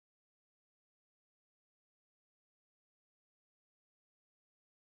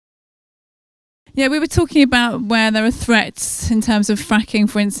Yeah, we were talking about where there are threats in terms of fracking,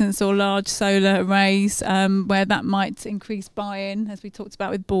 for instance, or large solar arrays, where that might increase buy-in, as we talked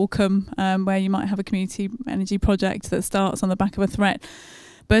about with Borkum, where you might have a community energy project that starts on the back of a threat.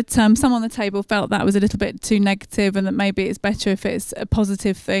 But some on the table felt that was a little bit too negative, and that maybe it's better if it's a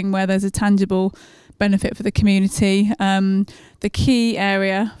positive thing where there's a tangible benefit for the community. The key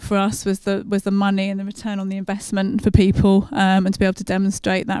area for us was the money and the return on the investment for people, and to be able to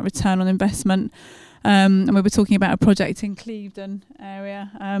demonstrate that return on investment. And we were talking about a project in Clevedon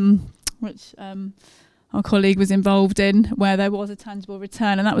area, which our colleague was involved in, where there was a tangible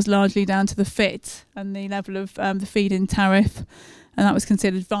return, and that was largely down to the fit and the level of the feed-in tariff, and that was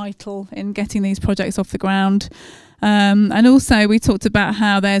considered vital in getting these projects off the ground. And also we talked about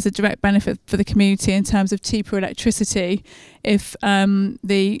how there's a direct benefit for the community in terms of cheaper electricity if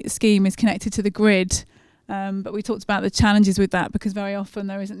the scheme is connected to the grid. But we talked about the challenges with that, because very often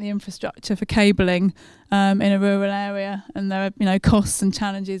there isn't the infrastructure for cabling in a rural area, and there are costs and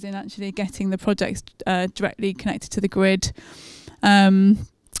challenges in actually getting the projects directly connected to the grid.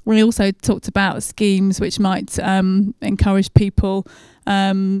 We also talked about schemes which might encourage people,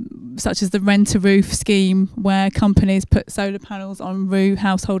 such as the rent-a-roof scheme, where companies put solar panels on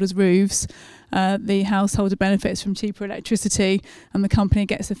householders' roofs. The householder benefits from cheaper electricity, and the company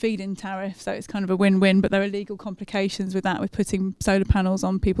gets a feed-in tariff, so it's kind of a win-win, but there are legal complications with that, with putting solar panels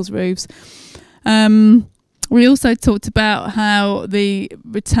on people's roofs. We also talked about how the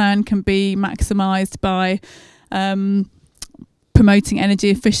return can be maximised by promoting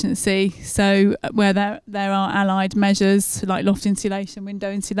energy efficiency, so where there are allied measures like loft insulation,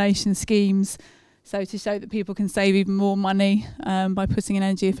 window insulation schemes, so to show that people can save even more money by putting in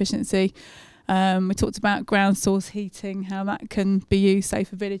energy efficiency. We talked about ground source heating, how that can be used, say,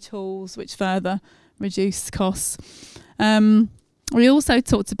 for village halls, which further reduce costs. We also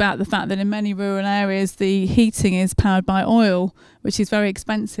talked about the fact that in many rural areas the heating is powered by oil, which is very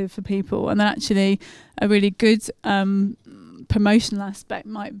expensive for people, and that actually a really good promotional aspect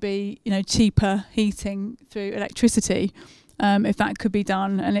might be cheaper heating through electricity, if that could be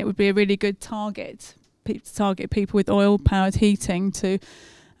done, and it would be a really good target people with oil powered heating to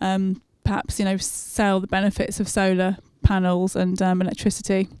perhaps sell the benefits of solar panels and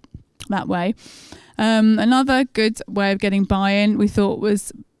electricity that way. Another good way of getting buy-in, we thought,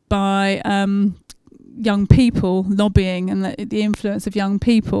 was by young people lobbying, and the influence of young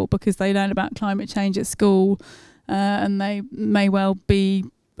people, because they learn about climate change at school, and they may well be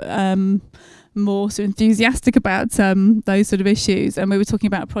more sort of enthusiastic about those sort of issues. And we were talking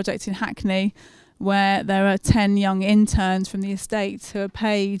about a project in Hackney where there are 10 young interns from the estate who are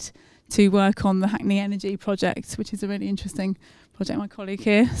paid to work on the Hackney Energy project, which is a really interesting project my colleague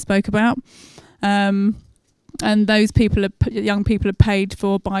here spoke about. And those people, young people, are paid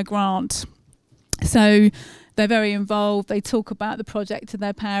for by grant. So they're very involved. They talk about the project to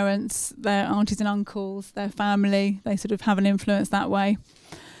their parents, their aunties and uncles, their family. They sort of have an influence that way.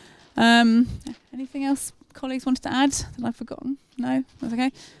 Anything else colleagues wanted to add that I've forgotten? No? That's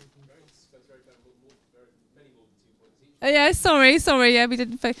okay. Yeah, sorry. Yeah, we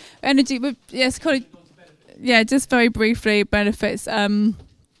didn't. Energy. Yes, colleague. Yeah, just very briefly, benefits.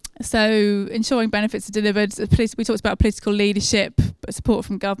 So ensuring benefits are delivered. We talked about political leadership, support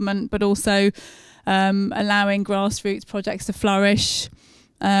from government, but also allowing grassroots projects to flourish.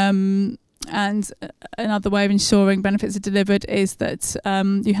 And another way of ensuring benefits are delivered is that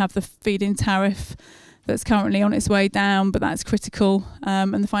you have the feed-in tariff that's currently on its way down, but that's critical.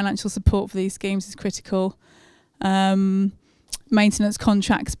 And the financial support for these schemes is critical. Maintenance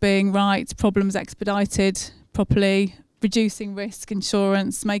contracts being right, problems expedited properly, reducing risk,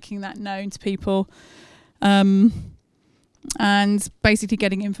 insurance, making that known to people, and basically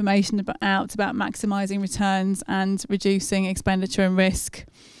getting information out about maximising returns and reducing expenditure and risk.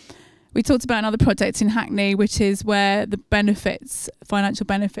 We talked about another project in Hackney, which is where the benefits, financial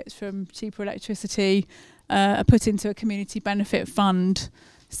benefits from cheaper electricity, are put into a community benefit fund.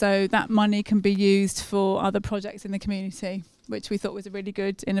 So that money can be used for other projects in the community, which we thought was a really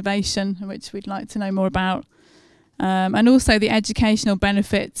good innovation, and which we'd like to know more about. And also the educational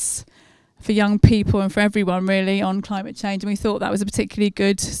benefits for young people and for everyone really on climate change. And we thought that was a particularly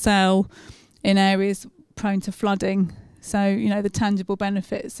good sell in areas prone to flooding. So, the tangible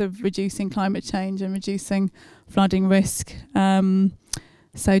benefits of reducing climate change and reducing flooding risk. So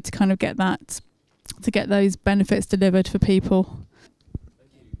to kind of get those benefits delivered for people.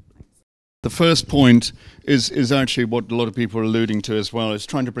 The first point is actually what a lot of people are alluding to as well. It's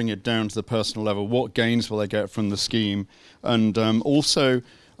trying to bring it down to the personal level. What gains will they get from the scheme? And also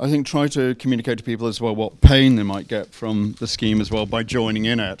I think try to communicate to people as well what pain they might get from the scheme as well by joining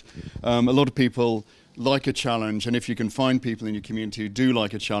in it. A lot of people like a challenge, and if you can find people in your community who do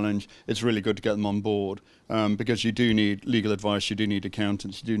like a challenge, it's really good to get them on board, because you do need legal advice, you do need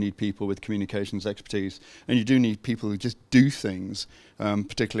accountants, you do need people with communications expertise, and you do need people who just do things,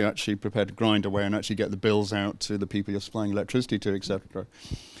 particularly actually prepared to grind away and actually get the bills out to the people you're supplying electricity to, etc.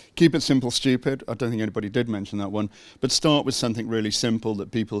 Keep it simple, stupid. I don't think anybody did mention that one, but start with something really simple that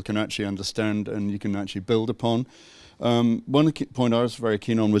people can actually understand and you can actually build upon. One point I was very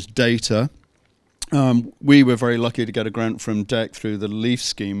keen on was data. We were very lucky to get a grant from DEC through the LEAF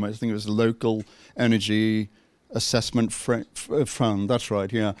scheme. I think it was the Local Energy Assessment Fund, that's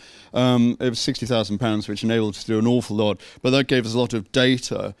right, yeah. It was £60,000, which enabled us to do an awful lot, but that gave us a lot of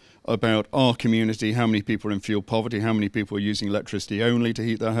data about our community, how many people are in fuel poverty, how many people are using electricity only to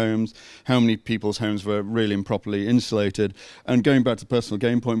heat their homes, how many people's homes were really improperly insulated. And going back to the personal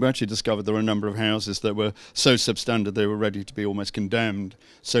gain point, we actually discovered there were a number of houses that were so substandard they were ready to be almost condemned.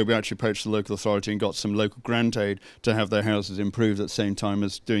 So we actually approached the local authority and got some local grant aid to have their houses improved at the same time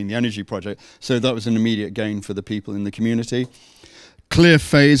as doing the energy project. So that was an immediate gain for the people in the community. Clear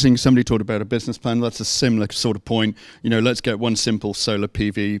phasing, somebody talked about a business plan, that's a similar sort of point. You know, let's get one simple solar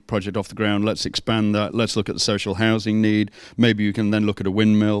PV project off the ground, let's expand that, let's look at the social housing need, maybe you can then look at a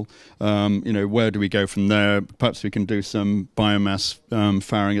windmill, you know, where do we go from there? Perhaps we can do some biomass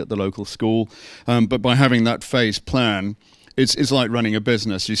firing at the local school, but by having that phase plan, it's like running a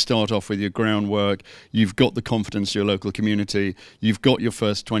business. You start off with your groundwork, you've got the confidence of your local community, you've got your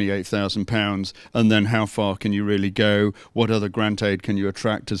first £28,000, and then how far can you really go? What other grant aid can you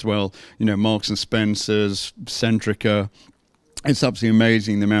attract as well? You know, Marks and Spencer's, Centrica. It's absolutely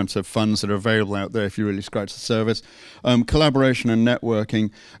amazing the amount of funds that are available out there if you really scratch the surface. Collaboration and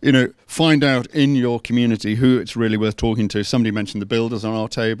networking, you know, find out in your community who it's really worth talking to. Somebody mentioned the builders on our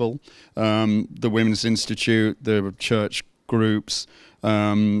table, the Women's Institute, the church groups,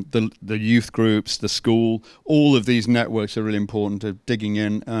 the youth groups, the school. All of these networks are really important to digging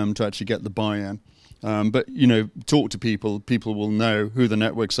in to actually get the buy-in. But, you know, talk to people. People will know who the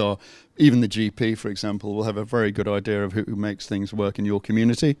networks are. Even the GP, for example, will have a very good idea of who makes things work in your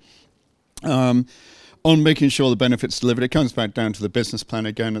community. On making sure the benefits delivered, it comes back down to the business plan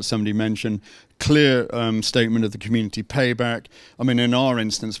again, as somebody mentioned. Clear statement of the community payback. I mean, in our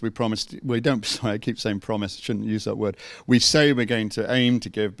instance, we promised, sorry, I keep saying promise, shouldn't use that word. We say we're going to aim to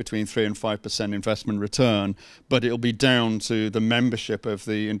give between 3 and 5% investment return, but it'll be down to the membership of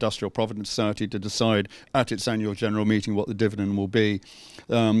the Industrial Provident Society to decide at its annual general meeting what the dividend will be.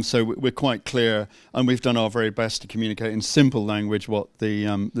 So we're quite clear, and we've done our very best to communicate in simple language what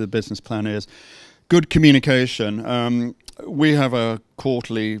the business plan is. Good communication. We have a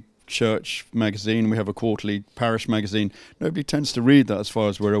quarterly church magazine, we have a quarterly parish magazine. Nobody tends to read that as far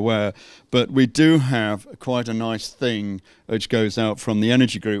as we're aware, but we do have quite a nice thing which goes out from the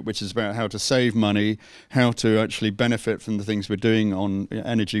energy group, which is about how to save money, how to actually benefit from the things we're doing on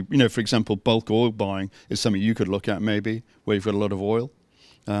energy. You know, for example, bulk oil buying is something you could look at maybe, where you've got a lot of oil.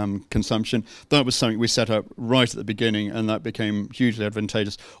 Consumption. That was something we set up right at the beginning, and that became hugely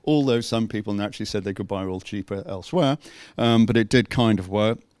advantageous, although some people naturally said they could buy oil cheaper elsewhere, but it did kind of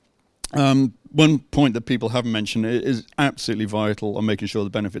work. One point that people haven't mentioned is absolutely vital on making sure the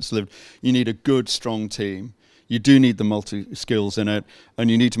benefits delivered. You need a good, strong team. You do need the multi-skills in it, and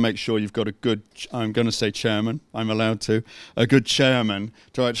you need to make sure you've got a good, I'm going to say chairman, I'm allowed to, a good chairman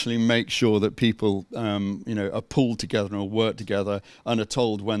to actually make sure that people you know, are pulled together and work together and are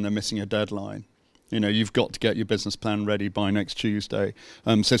told when they're missing a deadline. You know, you've got to get your business plan ready by next Tuesday.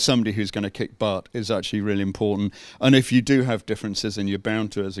 So somebody who's going to kick butt is actually really important. And if you do have differences, and you're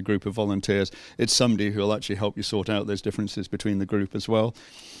bound to as a group of volunteers, it's somebody who will actually help you sort out those differences between the group as well.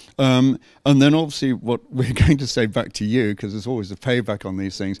 And then obviously what we're going to say back to you, because there's always a payback on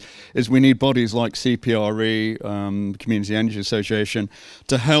these things, is we need bodies like CPRE, Community Energy Association,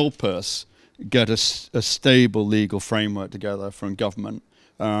 to help us get a stable legal framework together from government.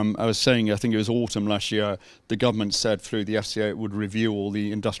 I was saying, I think it was autumn last year, the government said through the FCA it would review all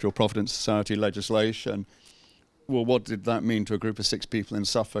the Industrial Provident Society legislation. Well, what did that mean to a group of 6 people in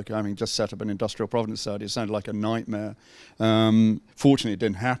Suffolk having just set up an Industrial Provident Society? It sounded like a nightmare. Fortunately, it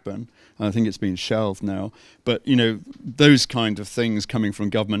didn't happen. I think it's been shelved now. But, you know, those kind of things coming from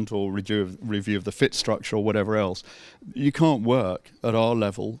government, or review of the fit structure or whatever else, you can't work at our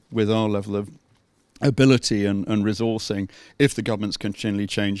level with our level of ability and resourcing if the government's continually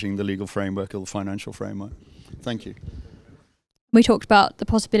changing the legal framework or the financial framework. Thank you. We talked about the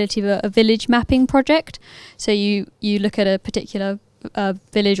possibility of a village mapping project. So you look at a particular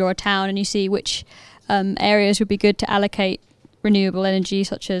village or a town, and you see which areas would be good to allocate renewable energy,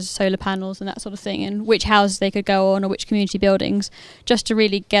 such as solar panels and that sort of thing, and which houses they could go on or which community buildings, just to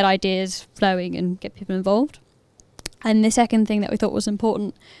really get ideas flowing and get people involved. And the second thing that we thought was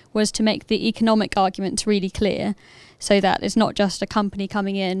important was to make the economic arguments really clear, so that it's not just a company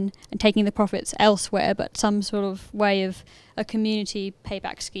coming in and taking the profits elsewhere, but some sort of way of a community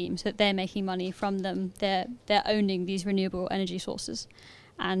payback scheme, so that they're making money from them, they're owning these renewable energy sources,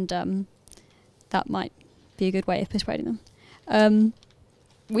 and that might be a good way of persuading them.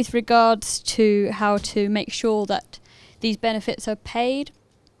 With regards to how to make sure that these benefits are paid,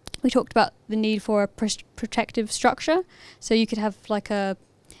 we talked about the need for a protective structure. So you could have like a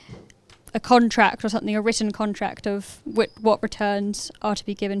contract or something, a written contract of what returns are to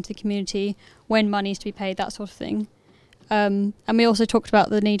be given to the community, when money is to be paid, that sort of thing. And we also talked about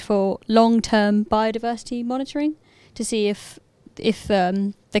the need for long-term biodiversity monitoring to see if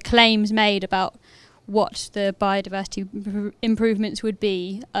the claims made about what the biodiversity improvements would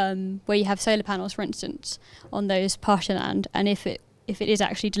be, where you have solar panels, for instance, on those pasture land, and if it is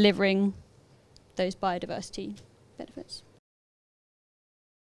actually delivering those biodiversity